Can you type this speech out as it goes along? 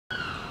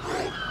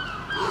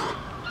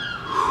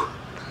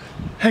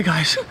Hey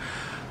guys,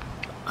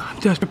 I'm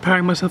just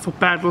preparing myself for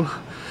battle.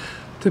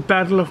 The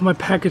battle of my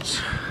package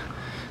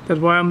that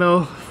Royal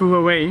Mail threw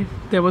away.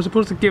 They were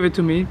supposed to give it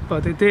to me,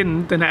 but they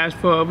didn't. Then I asked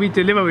for a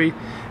redelivery.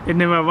 It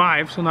never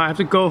arrived, so now I have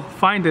to go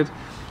find it.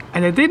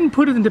 And they didn't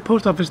put it in the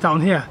post office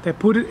down here. They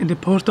put it in the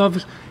post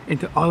office in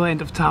the other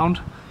end of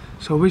town.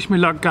 So wish me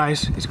luck,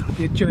 guys. It's gonna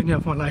be a journey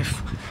of my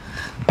life.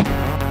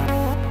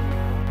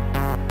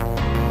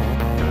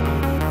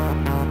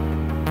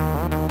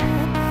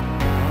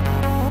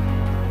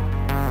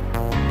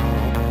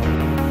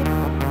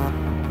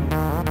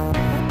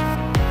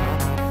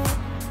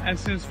 And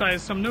since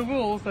there's some new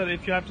rules that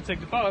if you have to take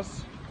the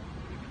bus,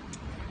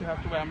 you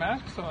have to wear a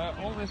mask, so I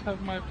always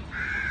have my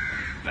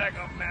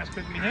backup mask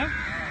with me here.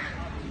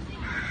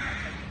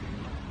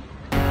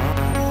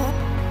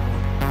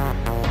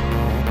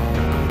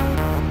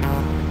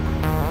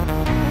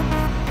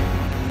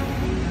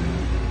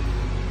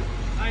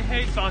 I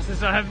hate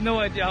buses, I have no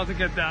idea how to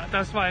get there.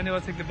 That's why I never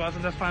take the bus,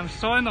 and that's why I'm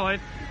so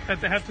annoyed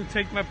that they have to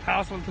take my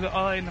parcel to the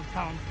other end of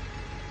town.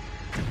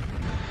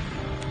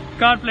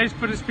 God bless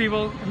British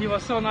people, he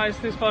was so nice.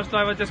 This bus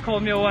driver just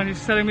called me over and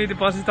he's telling me the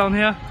bus is down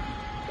here.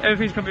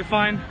 Everything's gonna be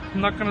fine, I'm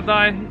not gonna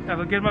die. I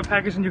will get my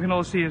package and you can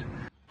all see it.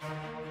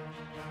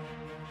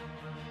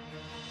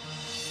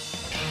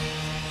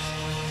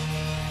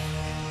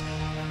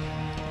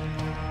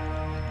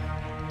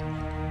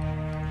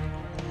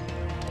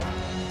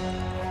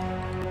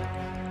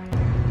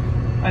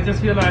 I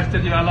just realized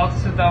that you are allowed to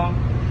sit down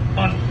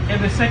on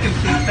every second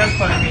seat. That's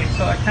what I mean,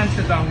 so I can't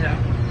sit down here.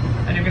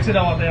 And you can sit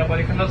over there, but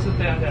you cannot sit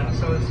there and there.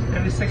 So it's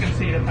every second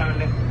seat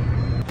apparently.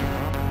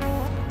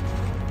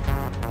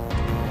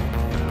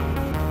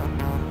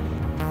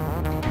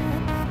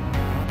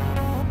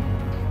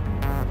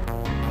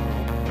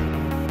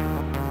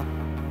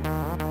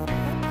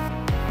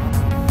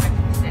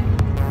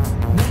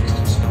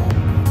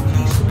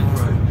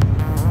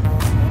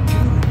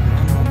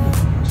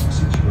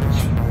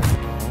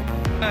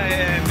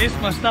 I missed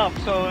my stop,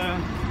 so I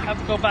have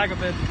to go back a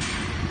bit.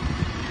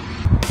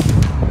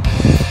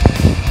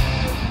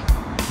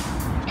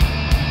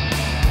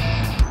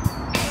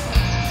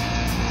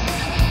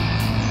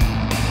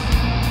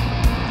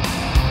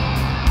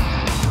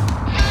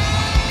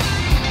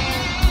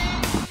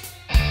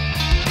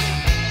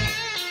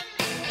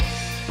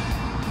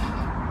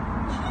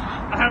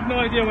 I have no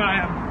idea where I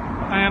am.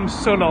 I am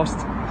so lost.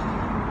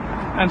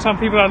 And some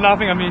people are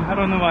laughing at me. I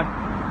don't know why.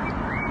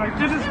 Like,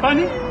 this is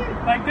funny?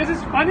 Like, this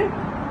is funny?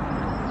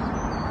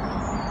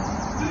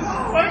 This is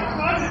so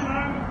funny,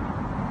 man.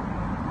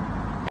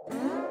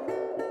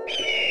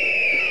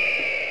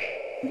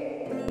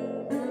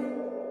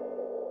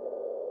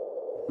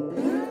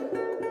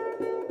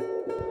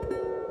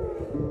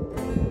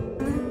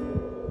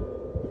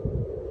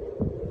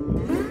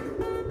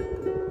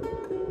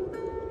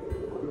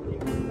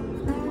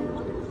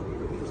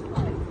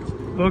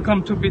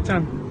 Welcome to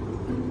Britain.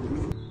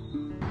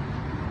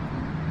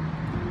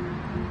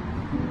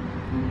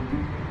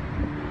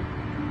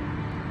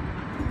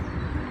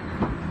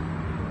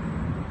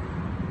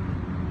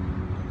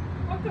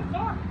 What the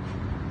fuck?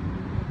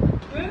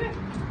 Really?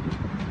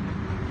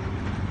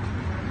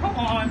 Come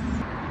on.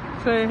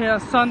 Say here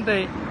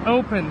Sunday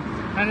open,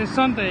 and it's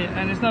Sunday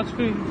and it's not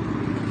free.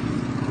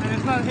 And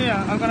it's not here.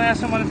 I'm gonna ask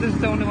someone if this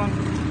is the only one.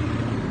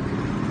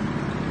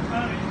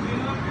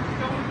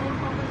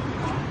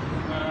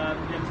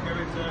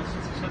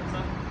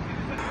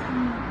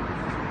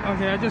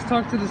 Okay, I just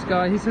talked to this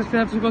guy. He says we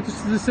have to go to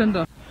the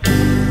center.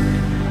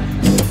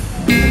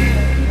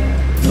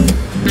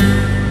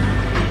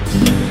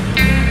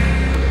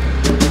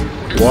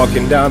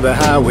 Walking down the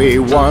highway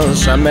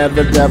once, I met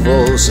the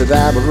devil. Said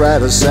I would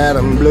rather sad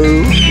and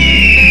blue.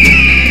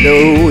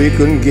 No, he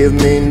couldn't give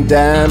me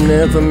damn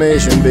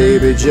information,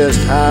 baby, just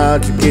how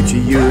to get to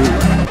you.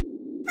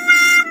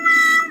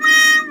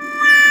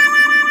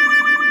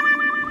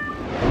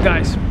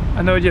 Guys,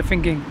 I know what you're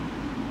thinking.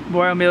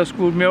 Royal Mail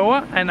screwed me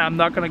over and I'm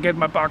not gonna get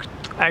my box.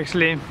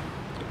 Actually,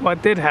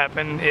 what did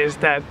happen is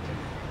that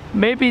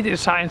maybe the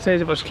sign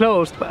says it was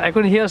closed, but I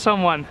could hear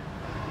someone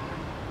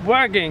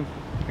working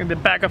in the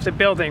back of the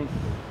building.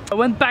 I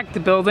went back to the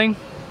building.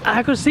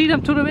 I could see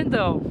them through the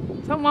window.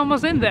 Someone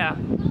was in there.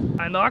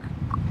 I knocked,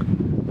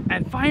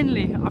 and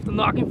finally, after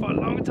knocking for a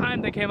long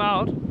time, they came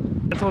out.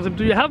 I told him,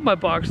 do you have my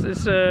box?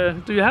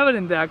 Do you have it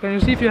in there? Can you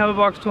see if you have a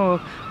box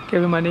to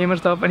give him my name and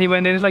stuff? And he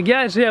went in, he's like,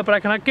 yeah, it's here, but I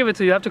cannot give it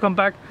to you. You have to come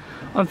back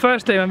on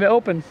Thursday when we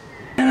open.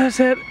 And I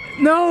said,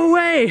 no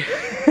way!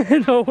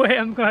 No way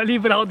I'm gonna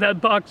leave without that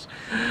box.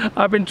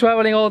 I've been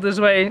traveling all this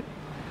way.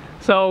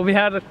 So we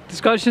had a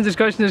discussion.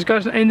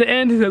 In the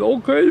end, he said,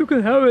 okay, you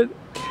can have it.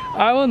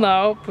 I will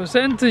now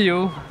present to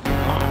you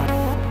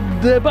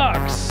the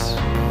box.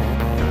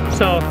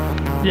 So,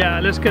 yeah,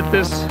 let's get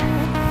this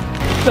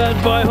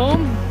bad boy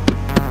home.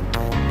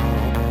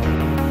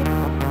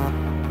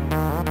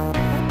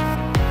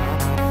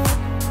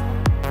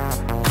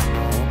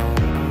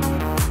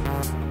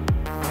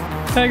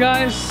 Hey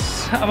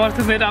guys, I must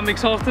admit I'm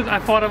exhausted. I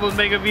thought I would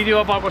make a video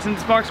about what's in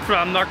this box, but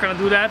I'm not gonna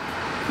do that.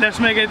 Let's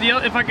make a deal.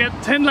 If I get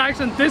 10 likes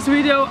on this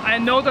video, I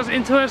know there's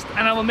interest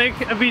and I will make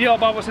a video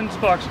about what's in this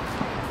box.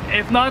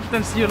 If not,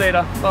 then see you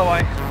later.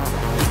 Bye bye.